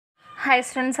Hi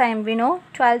students, I am Vino.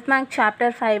 12th Maths-Chapter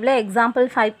 5 example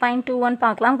 5.21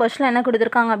 பார்க்கலாம். question என்ன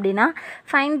கொடுத்திருக்காங்க அப்படின்னா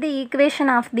find the equation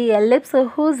of the ellipse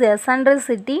whose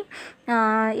eccentricity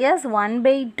is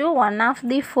 1/2, one of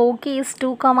the foci is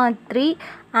 2,3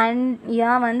 and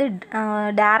வந்து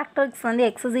directrix வந்து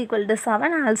x is equal to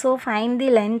 7. Also find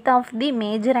the length of the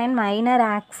major and minor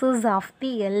axis of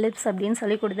the ellipse அப்படின்னு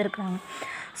சொல்லி கொடுத்திருக்காங்க.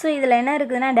 So இதில் என்ன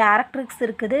இருக்குதுன்னா directrix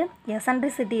இருக்குது,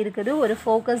 eccentricity இருக்குது, ஒரு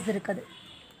focus இருக்குது.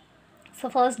 ஸோ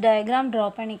ஃபர்ஸ்ட் டயக்ராம் ட்ரா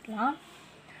பண்ணிக்கலாம்.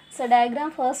 ஸோ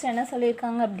டயக்ராம் ஃபர்ஸ்ட் என்ன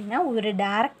சொல்லியிருக்காங்க அப்படின்னா ஒரு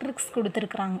டைரக்ட்ரிக்ஸ்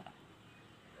கொடுத்துருக்குறாங்க.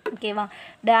 ஓகேவா,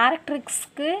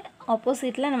 டைரக்ட்ரிக்ஸ்க்கு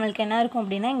ஆப்போசிட்டில் நம்மளுக்கு என்ன இருக்கும்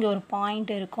அப்படின்னா இங்கே ஒரு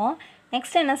பாயிண்ட் இருக்கும்.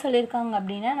 நெக்ஸ்ட் என்ன சொல்லியிருக்காங்க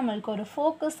அப்படின்னா நம்மளுக்கு ஒரு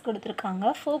ஃபோக்கஸ்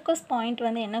கொடுத்துருக்காங்க. ஃபோக்கஸ் பாயிண்ட்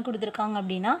வந்து என்ன கொடுத்துருக்காங்க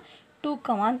அப்படின்னா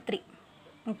 2,3.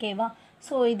 ஓகேவா,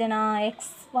 ஸோ இதை நான்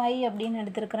XY அப்படின்னு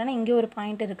எடுத்துருக்கிறேன்னா இங்கே ஒரு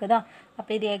பாயிண்ட் இருக்குதா,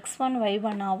 அப்போ இது X1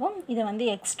 Y1 ஆகும், இதை வந்து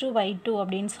X2 Y2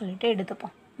 அப்படின்னு சொல்லிட்டு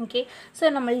எடுத்துப்போம். ஓகே, ஸோ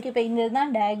நம்மளுக்கு இப்போ இந்த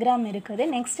தான் டயக்ராம் இருக்குது.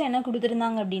 நெக்ஸ்ட் என்ன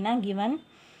கொடுத்துருந்தாங்க அப்படின்னா கிவன்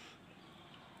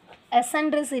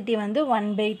எசன்ட்ரிசிட்டி வந்து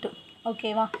 1/2.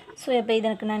 ஓகேவா, ஸோ இப்போ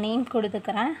இதற்கு நான் நேம்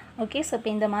கொடுத்துக்கிறேன். ஓகே, ஸோ இப்போ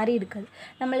இந்த மாதிரி இருக்குது.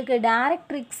 நம்மளுக்கு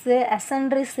டைரக்ட்ரிக்ஸு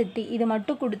எசன்ட்ரிசிட்டி இது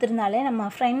மட்டும் கொடுத்துருந்தாலே நம்ம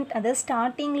அதாவது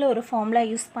ஸ்டார்டிங்கில் ஒரு ஃபார்முலா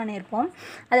யூஸ் பண்ணியிருப்போம்,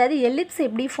 அதாவது எலிப்ஸ்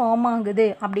எப்படி ஃபார்ம் ஆகுது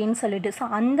அப்படின்னு சொல்லிட்டு. ஸோ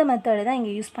அந்த மெத்தடு தான்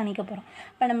இங்கே யூஸ் பண்ணிக்க போகிறோம்.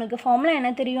 இப்போ நம்மளுக்கு ஃபார்முலா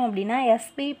என்ன தெரியும் அப்படின்னா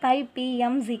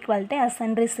SP/PM =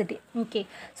 எசன்ட்ரிசிட்டி. ஓகே,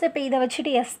 ஸோ இப்போ இதை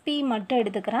வச்சுட்டு SP மட்டும்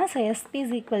எடுத்துக்கிறேன். So SP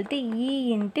 = E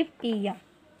 × PM.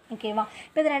 ஓகேவா,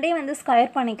 இப்போ இது ரெண்டையும் வந்து ஸ்கொயர்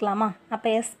பண்ணிக்கலாமா, அப்போ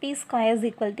SP² =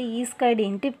 E²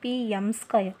 ×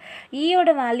 PM².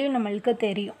 ஈயோட வேல்யூ நம்மளுக்கு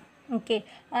தெரியும். ஓகே,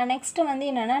 நெக்ஸ்ட்டு வந்து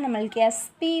என்னென்னா நம்மளுக்கு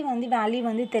SP வந்து வேல்யூ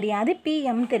வந்து தெரியாது,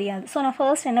 PM தெரியாது. ஸோ நான்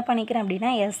ஃபர்ஸ்ட் என்ன பண்ணிக்கிறேன்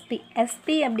அப்படின்னா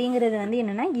SP அப்படிங்கிறது வந்து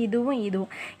என்னென்னா இதுவும்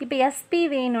இப்போ SP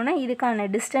வேணும்னா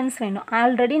இதுக்கான டிஸ்டன்ஸ் வேணும்.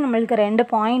 ஆல்ரெடி நம்மளுக்கு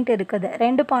 2 பாயிண்ட் இருக்குது,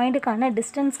 2 பாயிண்ட்டுக்கான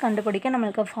டிஸ்டன்ஸ் கண்டுபிடிக்க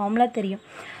நம்மளுக்கு ஃபார்முலா தெரியும்.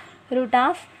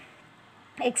 √(x2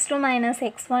 -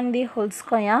 x1) the whole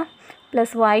square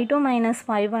plus y2 -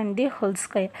 y1 the whole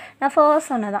square. நான் ஃபர்ஸ்ட்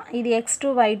சொன்னதான் இது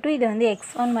x2 y2, இது வந்து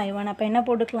x1 y1. அப்போ என்ன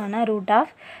போட்டுக்கலாம்னா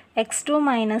 √(x2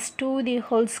 - 2) the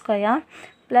whole square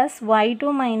plus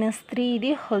y2 - 3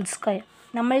 the whole square.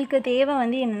 நம்மளுக்கு தேவை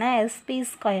வந்து என்னென்னா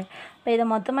SP². இப்போ இதை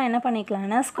மொத்தமாக என்ன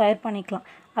பண்ணிக்கலாம்னா ஸ்கொயர் பண்ணிக்கலாம்.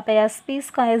 அப்போ SP²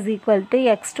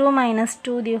 = x2 -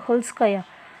 2 the whole square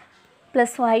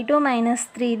plus y2 -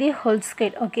 3 the whole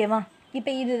square. ஓகேவா,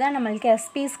 இப்போ இதுதான் நம்மளுக்கு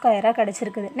SP²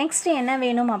 கிடச்சிருக்குது. நெக்ஸ்ட்டு என்ன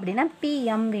வேணும் அப்படின்னா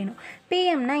PM வேணும்.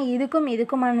 PMனா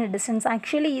இதுக்குமான டிஸ்டன்ஸ்.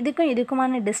 ஆக்சுவலி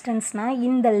இதுக்குமான டிஸ்டன்ஸ்னால்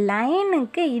இந்த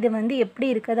லைனுக்கு இது வந்து எப்படி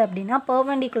இருக்குது அப்படின்னா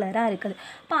பெர்பெண்டிகுலராக இருக்குது.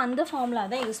 அப்போ அந்த ஃபார்முலா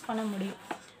தான் யூஸ் பண்ண முடியும்.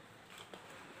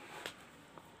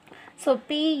 ஸோ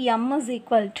PM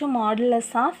 =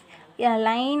 மாடுலஸ் ஆஃப்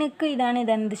லைனுக்கு இதானே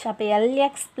இருந்துச்சு, அப்போ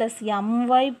LX +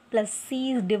 MY + C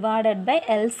 /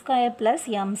 L² +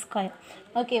 M².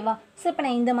 ஓகேவா, ஸோ இப்போ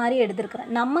நான் இந்த மாதிரி எடுத்துருக்கிறேன்.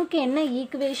 நமக்கு என்ன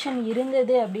ஈக்குவேஷன்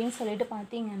இருந்தது அப்படின்னு சொல்லிட்டு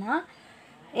பார்த்தீங்கன்னா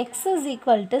x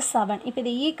 = 7. இப்போ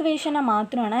இது ஈக்குவேஷனை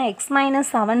மாற்றணும்னா x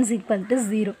 - 7 =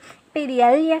 0. இப்போ இது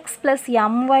LX +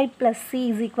 MY + C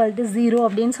 = 0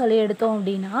 அப்படின்னு சொல்லி எடுத்தோம்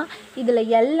அப்படின்னா இதில்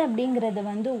L அப்படிங்கிறது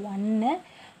வந்து 1,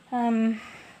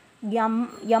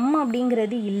 M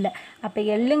அப்படிங்கிறது இல்லை. அப்போ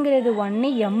Lங்கிறது 1,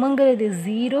 Mங்கிறது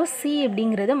 0, C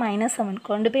அப்படிங்கிறது -7.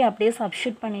 கொண்டு போய் அப்படியே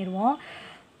சப்ஸ்டியூட் பண்ணிடுவோம்.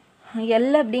 L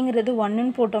அப்படிங்கிறது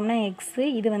 1ன்னு போட்டோம்னா X,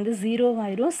 இது வந்து 0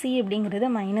 ஆயிரும். C அப்படிங்கிறது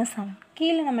 -7.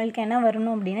 கீழே நம்மளுக்கு என்ன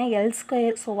வரணும் அப்படின்னா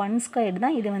L², ஸோ 1²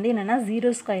 தான். இது வந்து என்னென்னா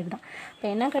 0² தான். இப்போ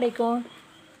என்ன கிடைக்கும்,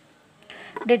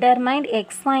 டிட்டர்மைண்ட் x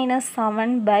 -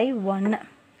 7/1.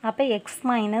 அப்போ x -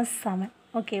 7.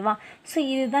 ஓகேவா, ஸோ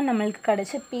இதுதான் நம்மளுக்கு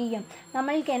கிடச்ச PM.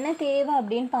 நம்மளுக்கு என்ன தேவை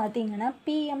அப்படின்னு பார்த்தீங்கன்னா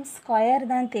PM²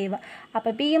 தான் தேவை. அப்போ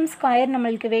PM²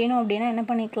 நம்மளுக்கு வேணும் அப்படின்னா என்ன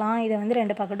பண்ணிக்கலாம், இதை வந்து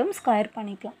 2 பக்கட்டும் ஸ்கொயர்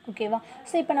பண்ணிக்கலாம். ஓகேவா,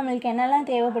 ஸோ இப்போ நம்மளுக்கு என்னெல்லாம்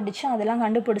தேவைப்பட்டுச்சோ அதெல்லாம்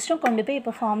கண்டுபிடிச்சிட்டோம். கொண்டு போய்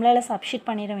இப்போ ஃபார்முலாவில் சப்ஸ்டியூட்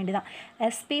பண்ணிட வேண்டியதான்.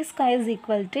 SP² =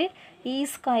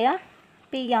 E²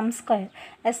 PM².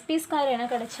 SP² என்ன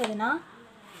கிடச்சதுன்னா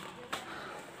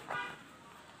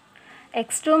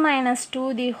x2 - 2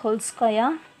 the whole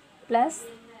square plus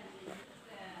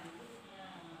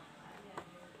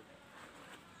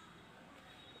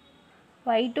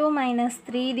y2 -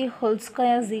 3 the whole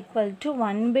square is equal to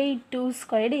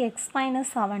 1/2² x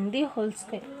 - 7 the whole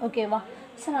square. ஓகேவா,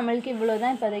 ஸோ நம்மளுக்கு இவ்வளோ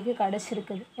தான் இப்போதைக்கு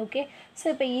கிடச்சிருக்குது. ஓகே, ஸோ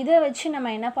இப்போ இதை வச்சு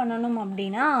நம்ம என்ன பண்ணணும்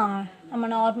அப்படின்னா நம்ம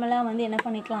நார்மலாக வந்து என்ன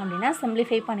பண்ணிக்கலாம் அப்படின்னா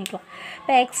சிம்பிளிஃபை பண்ணிக்கலாம்.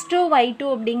 இப்போ x2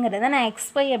 y2 அப்படிங்கிறத நான்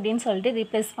xy அப்படின்னு சொல்லிட்டு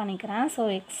ரீப்ளேஸ் பண்ணிக்கிறேன். So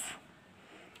y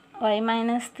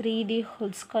 - 3 the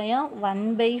whole square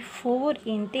 1/4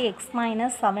 × x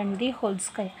 - 7 the whole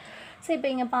square. So இப்போ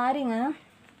இங்கே பாருங்கள்,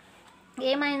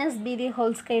 a - b the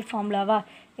whole square ஃபார்முலாவா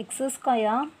x² +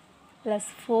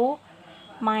 4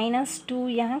 -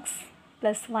 2x +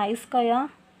 y²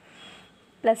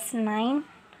 plus 9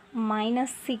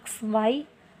 minus 6y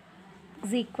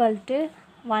is equal to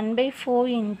 1 by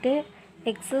 4 into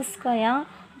x square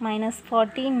minus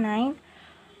 49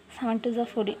 7 to the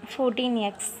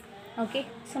 14x. Okay,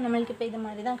 so நம்மளுக்கு இப்போ இது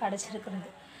மாதிரி தான் கிடச்சிருக்கிறது.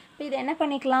 இப்போ இது என்ன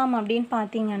பண்ணிக்கலாம் அப்படின்னு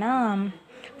பார்த்தீங்கன்னா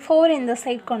 4 இந்த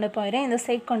சைட் கொண்டு போயிடுறேன், இந்த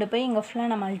சைட் கொண்டு போய் இங்கே ஃபுல்லாக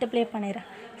நான் மல்டிப்ளை பண்ணிடுறேன்.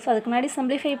 ஸோ அதுக்கு முன்னாடி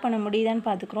சிம்பிளிஃபை பண்ண முடியுதான்னு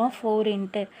பார்த்துக்குறோம். 4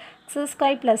 into X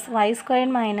square plus Y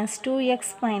square minus 2x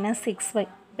minus 6y.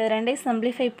 இப்போ ரெண்டையும்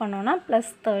சிம்பிளிஃபை பண்ணோன்னா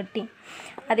ப்ளஸ் 13.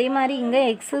 அதே மாதிரி இங்கே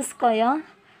X square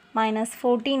minus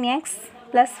 14x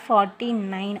plus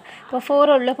 49. இப்போ 4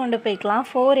 உள்ளே கொண்டு போய்க்கலாம்.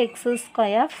 4x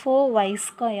square 4y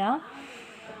square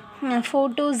 4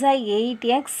 2s are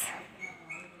 8x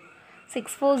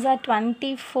 6 4s are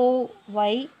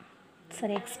 24y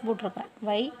சரி x போட்டிருக்கேன்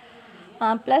y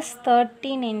ப்ளஸ்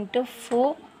 13 இன்ட்டு 4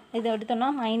 இதை எடுத்தோன்னா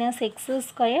minus X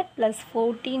square plus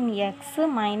 14x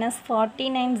minus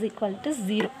 49 is equal to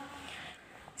 0.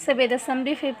 So இப்போ இதை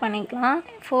சிம்பிளிஃபை பண்ணிக்கலாம்.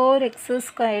 4x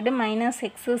squared minus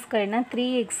X ஸ்கொயர்னா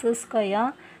 3x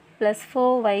square plus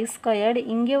 4y squared,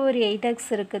 இங்கே ஒரு 8x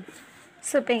இருக்குது.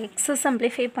 ஸோ இப்போ எக்ஸை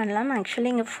சிம்பிளிஃபை பண்ணலாம். ஆக்சுவலி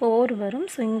இங்கே 4 வரும்.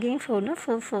 ஸோ இங்கேயும் 4னா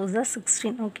 4 4s are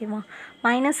 16. ஓகேவா,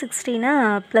 மைனஸ் 16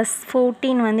 ப்ளஸ்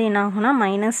 14 வந்து என்ன ஆகும்னா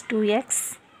மைனஸ் 2x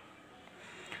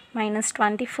மைனஸ்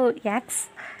 24x.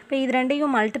 இப்போ இது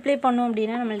ரெண்டையும் மல்டிப்ளை பண்ணோம்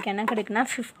அப்படின்னா நம்மளுக்கு என்ன கிடைக்குன்னா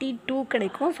 52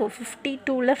 கிடைக்கும். ஸோ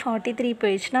 52ல் 43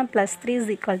 போயிடுச்சுன்னா ப்ளஸ் 3 is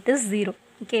equal to 0.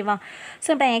 ஓகேவா, ஸோ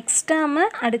இப்போ எக்ஸ் டேர்மு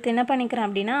அடுத்து என்ன பண்ணிக்கிறேன்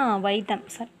அப்படின்னா Y term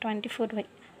sorry 24y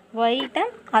Y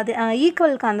term அது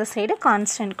ஈக்குவலுக்கு அந்த சைடு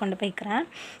கான்ஸ்டன்ட் கொண்டு போய்க்கிறேன்.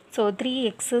 So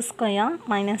 3x square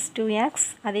minus 2x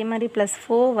அதே மாதிரி plus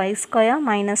 4y square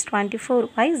minus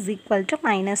 24y is equal to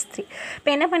minus 3. இப்போ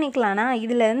என்ன பண்ணிக்கலாம்னா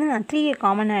இதிலேருந்து நான் 3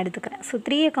 காமனாக எடுத்துக்கிறேன். ஸோ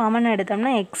 3 காமனாக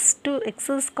எடுத்தோம்னா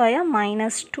எக்ஸ் ஸ்கொயர்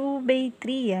மைனஸ்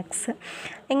 2/3x.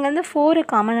 இங்கேருந்து 4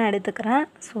 காமனாக எடுத்துக்கிறேன்.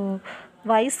 ஸோ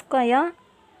y ஸ்கொயர்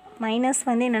மைனஸ்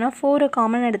வந்து என்னென்னா 4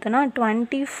 காமன் எடுத்தோன்னா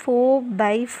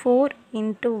 24/4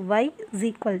 into y is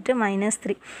equal to minus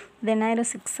 3. இது என்ன ஆயிரும்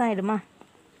 6 ஆகிடுமா.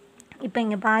 இப்போ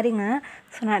இங்கே பாருங்கள்,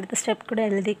 ஸோ நான் அடுத்த ஸ்டெப் கூட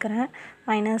எழுதிக்கிறேன்.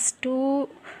 Minus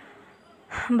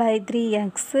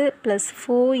 2/3x plus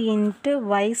 4 into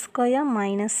y square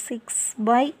minus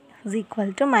 6y is equal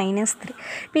to minus 3.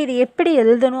 இப்போ இது எப்படி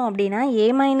எழுதணும் அப்படின்னா a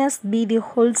minus b the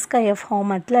whole square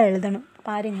ஃபார்மட்டில் எழுதணும்.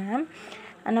 பாருங்கள்,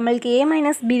 நம்மளுக்கு a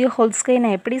minus b the whole square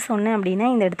நான் எப்படி சொன்னேன் அப்படின்னா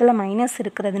இந்த இடத்துல மைனஸ்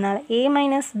இருக்கிறதுனால a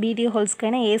minus b the whole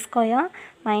ஸ்கொயர்னா a square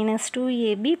minus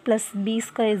 2ab plus b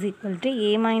square is equal to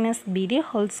a minus b the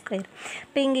whole square.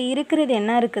 இப்போ இங்கே இருக்கிறது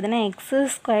என்ன இருக்குதுன்னா எக்ஸ்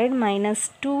ஸ்கொயர் மைனஸ்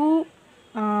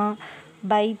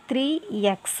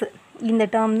 2/3x இந்த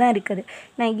டேர்ம் தான் இருக்குது.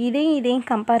 நான் இதையும்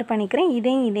கம்பேர் பண்ணிக்கிறேன்,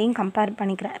 இதையும் கம்பேர்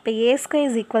பண்ணிக்கிறேன். இப்போ a square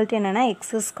is equal to என்னென்னா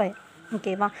எக்ஸ் ஸ்கொயர்.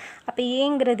 ஓகேவா, அப்போ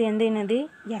ஏங்கிறது வந்து என்னது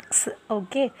எக்ஸ்.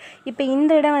 ஓகே, இப்போ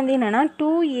இந்த இடம் வந்து என்னென்னா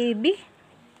 2ab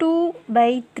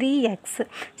 2/3x.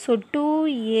 So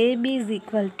 2ab is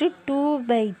equal to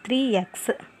 2/3x.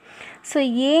 So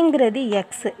ஏங்கிறது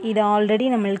எக்ஸ், இது ஆல்ரெடி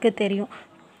நம்மளுக்கு தெரியும்.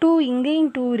 2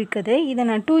 இங்கேயும் 2 இருக்குது. இதை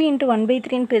நான் 2 ×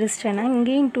 1/3ன்னு பிரிச்சிட்டேன்னா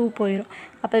இங்கேயும் 2 போயிடும்.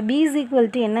 அப்போ b is equal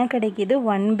to என்ன கிடைக்கிது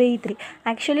 1/3.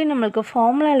 ஆக்சுவலி நம்மளுக்கு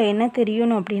ஃபார்முலாவில் என்ன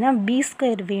தெரியணும் அப்படின்னா b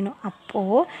ஸ்கொயர் வேணும்.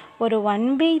 அப்போது ஒரு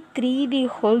 1/3 தி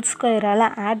ஹோல் ஸ்கொயரால்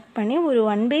ஆட் பண்ணி ஒரு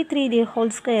 1/3 தி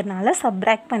ஹோல் ஸ்கொயர்னால்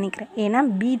சப்ராக்ட் பண்ணிக்கிறேன். ஏன்னா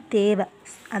b தேவை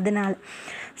அதனால்.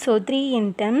 So 3 ×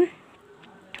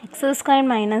 X square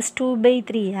minus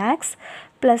 2/3x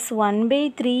plus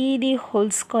 1/3 the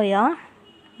whole square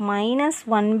minus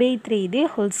 1/3 the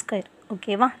whole square.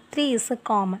 ஓகேவா, 3 இஸ் அ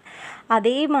காமன்.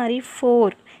 அதே மாதிரி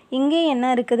 4 இங்கே என்ன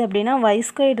இருக்குது அப்படின்னா y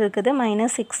ஸ்கொயர் இருக்குது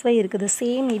மைனஸ் 6y இருக்குது.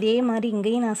 சேம் இதே மாதிரி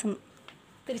இங்கேயும் நான்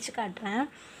பிரித்து காட்டுறேன்.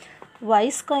 y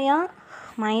ஸ்கொயர்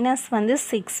மைனஸ் வந்து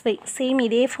 6y சேம்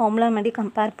இதே ஃபார்முலா மாதிரி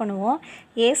கம்பேர் பண்ணுவோம்.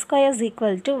 a square is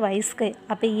equal to y square.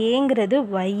 அப்போ ஏங்கிறது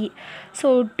y. ஸோ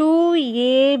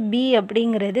 2ab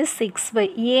அப்படிங்கிறது 6y.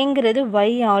 ஏங்கிறது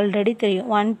y ஆல்ரெடி தெரியும்.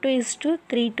 1 2 is 2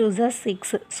 3 2s are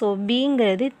 6. ஸோ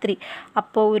bங்கிறது 3.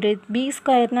 அப்போ ஒரு b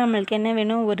ஸ்கொயர்னால் நம்மளுக்கு என்ன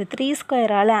வேணும், ஒரு 3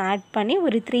 ஸ்கொயரால் ஆட் பண்ணி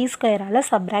ஒரு 3 ஸ்கொயரால்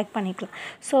சப்ராக்ட் பண்ணிக்கலாம்.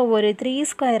 ஸோ ஒரு 3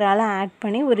 ஸ்கொயரால் ஆட்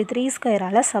பண்ணி ஒரு 3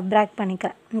 ஸ்கொயரால் சப்ராக்ட்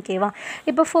பண்ணிக்கலாம். ஓகேவா,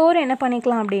 இப்போ 4 என்ன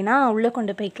பண்ணிக்கலாம் அப்படின்னா உள்ளே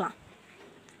கொண்டு போய்க்கலாம்.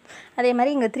 அதே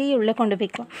மாதிரி இங்கே 3 உள்ளே கொண்டு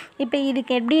போய்க்கலாம். இப்போ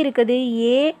இதுக்கு எப்படி இருக்குது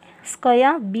a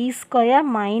square b square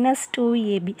minus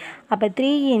 2ab. அப்போ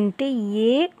 3 ×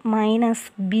 a minus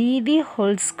b the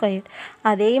whole square.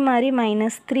 அதே மாதிரி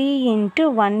minus 3 ×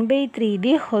 1/3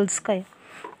 the whole square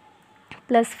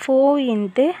plus 4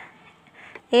 ×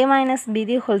 a minus b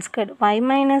the whole square y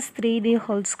minus 3 the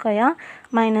whole square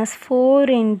minus 4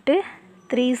 ×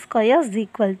 3 square is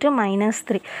equal to minus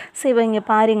 3. So இப்போ இங்கே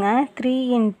பாருங்க 3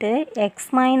 into x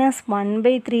minus 1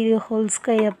 by 3 the whole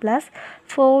square plus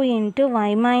 4 into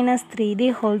y minus 3 the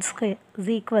whole square is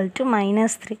equal to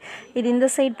minus 3. இது இந்த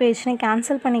side பேஜ்னு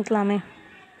cancel பண்ணிக்கலாமே.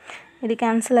 இது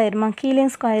cancel ஆயிருமா, கீழே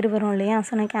square வரும் இல்லையா.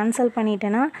 ஸோ நான் கேன்சல்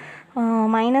பண்ணிட்டேன்னா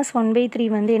மைனஸ் 1/3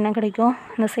 வந்து என்ன கிடைக்கும்,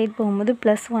 இந்த சைட் போகும்போது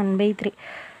ப்ளஸ் 1/3.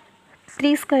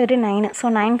 3 ஸ்கொயரு 9, ஸோ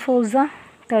 9 4s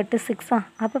 36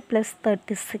 அப்போ ப்ளஸ்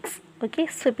 36. ஓகே,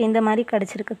 ஸோ இப்போ இந்த மாதிரி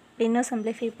கிடச்சிருக்கு. இப்போ இன்னும்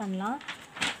சிம்பிளிஃபை பண்ணலாம்.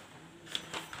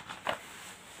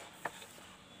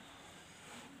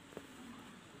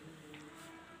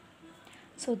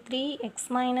 So 3x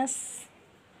minus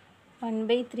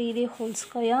 1/3 the whole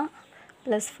square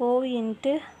plus 4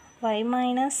 into y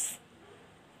minus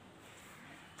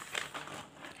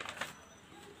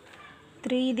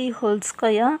 3 the whole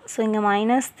square. So இங்கே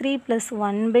minus 3 plus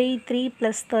 1/3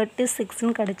 plus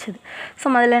 36ன்னு கிடச்சிது. ஸோ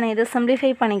முதல்ல நான் இதை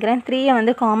சிம்பிளிஃபை பண்ணிக்கிறேன். 3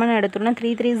 வந்து காமன் எடுத்துட்டோம்னா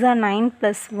 3 3s 9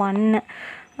 plus 1.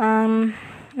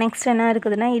 நெக்ஸ்ட் என்ன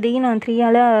இருக்குதுன்னா இதையும் நான்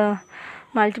 3ஆல்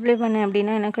மல்டிப்ளை பண்ணேன்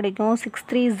அப்படின்னா என்ன கிடைக்கும், 6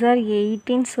 3s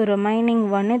 18. So remaining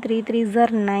 1, 3 3s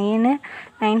 9,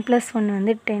 9 plus 1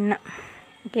 வந்து 10.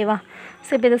 ஓகேவா.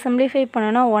 ஸோ இப்போ இதை சிம்பிளிஃபை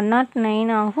பண்ணோன்னா 109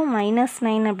 ஆகும். மைனஸ்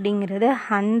 9 அப்படிங்கிறது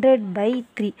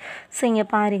 100/3. ஸோ இங்கே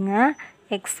பாருங்கள்,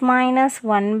 x minus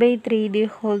 1/3 the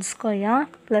whole square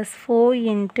plus 4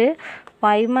 into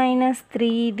y minus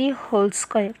 3 the whole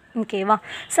square. ஓகேவா.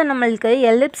 ஸோ நம்மளுக்கு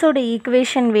எலிப்ஸோட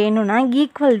ஈக்குவேஷன் வேணும்னா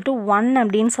ஈக்குவல் டு 1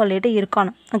 அப்படின்னு சொல்லிட்டு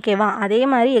இருக்கணும். ஓகேவா. அதே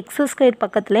மாதிரி எக்ஸ் ஸ்கொயர்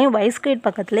பக்கத்துலேயும் y ஸ்கொயர்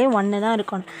பக்கத்துலேயும் 1 தான்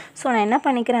இருக்கணும். ஸோ நான் என்ன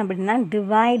பண்ணிக்கிறேன் அப்படின்னா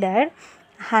டிவைடட்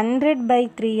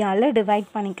 100/3ஆல் டிவைட்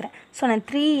பண்ணிக்கிறேன். ஸோ நான்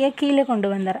 3யை கீழே கொண்டு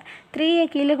வந்துடுறேன். 3யை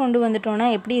கீழே கொண்டு வந்துட்டோன்னா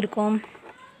எப்படி இருக்கும்,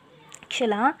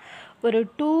 ஆக்சுவலாக ஒரு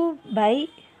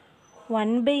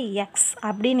 2/1/x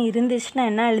அப்படின்னு இருந்துச்சுன்னா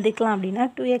என்ன எழுதிக்கலாம் அப்படின்னா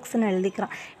 2xன்னு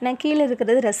எழுதிக்கலாம். ஏன்னா கீழே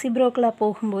இருக்கிறது ரெசிப்ரோக்கலாக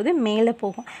போகும்போது மேலே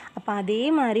போகும். அப்போ அதே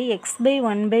மாதிரி x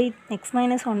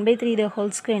minus 1/3 the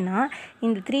whole squareனா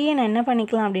இந்த 3யை நான் என்ன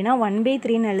பண்ணிக்கலாம் அப்படின்னா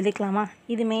 1/3ன்னு எழுதிக்கலாமா.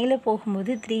 இது மேலே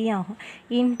போகும்போது 3 ஆகும்.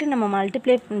 இன்ட்டு நம்ம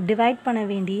டிவைட் பண்ண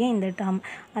வேண்டிய இந்த டேர்ம்.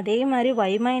 அதே மாதிரி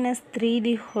y minus 3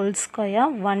 the whole square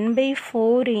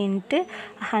 1/4 into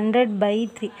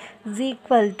 100/3 is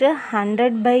equal to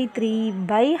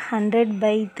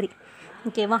 100/3/100/3.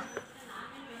 ஓகேவா.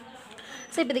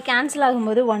 ஸோ இப்போ இது கேன்சல்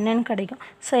ஆகும்போது 1ன்னு கிடைக்கும்.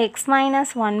 So x minus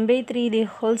 1/3 the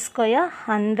whole square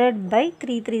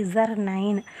 100/3 3s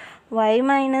 9. y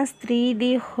minus 3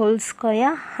 the whole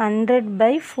square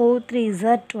 100/4 3s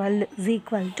 12 is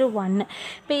equal to 1.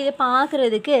 இப்போ இதை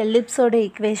பார்க்குறதுக்கு எலிப்ஸோட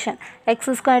equation x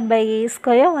squared by a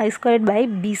square y squared by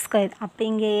b squared. அப்போ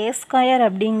இங்கே a square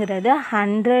அப்படிங்கிறது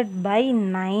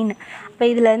 100/9. இப்போ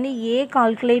இதுலேருந்து a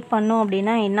கால்குலேட் பண்ணோம்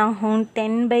அப்படின்னா என்ன ஆகும்,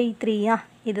 10/3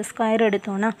 இது ஸ்கொயர்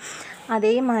எடுத்தோன்னா.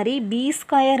 அதே மாதிரி b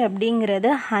ஸ்கொயர் அப்படிங்கிறது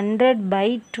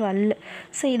 100/12.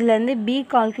 ஸோ இதுலேருந்து b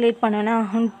கால்குலேட் பண்ணோன்னா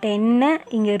ஆகும் 10,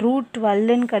 இங்கே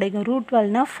 √12ன்னு கிடைக்கும்.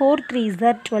 √12னா 4 3s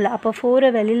 12. அப்போ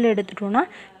 4 வெளியில் எடுத்துட்டோன்னா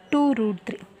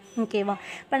 2√3. ஓகேவா.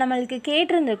 இப்போ நம்மளுக்கு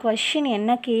கேட்டிருந்த கொஷின்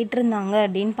என்ன கேட்டிருந்தாங்க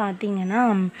அப்படின்னு பார்த்தீங்கன்னா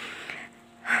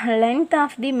length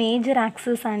of the major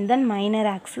axis and then minor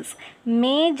axis.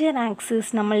 major axis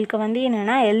நம்மளுக்கு வந்து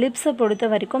என்னென்னா எலிப்ஸை பொறுத்த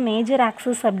வரைக்கும் மேஜர்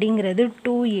ஆக்சிஸ் அப்படிங்கிறது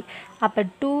 2a. அப்போ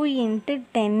 2 into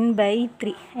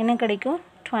 10/3 என்ன கிடைக்கும்,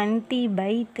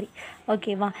 20/3.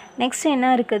 ஓகேவா. நெக்ஸ்ட் என்ன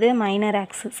இருக்குது, minor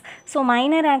axis. So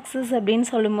minor axis அப்படின்னு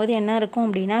சொல்லும்போது என்ன இருக்கும்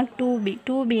அப்படின்னா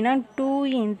 2bனா 2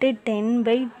 into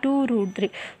 10/2√3.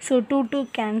 ஸோ 2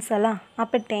 கேன்சலா,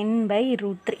 அப்போ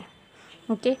 10/√3.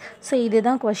 ஓகே. ஸோ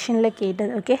இதுதான் கொஷினில்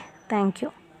கேட்டது. Okay, thank you.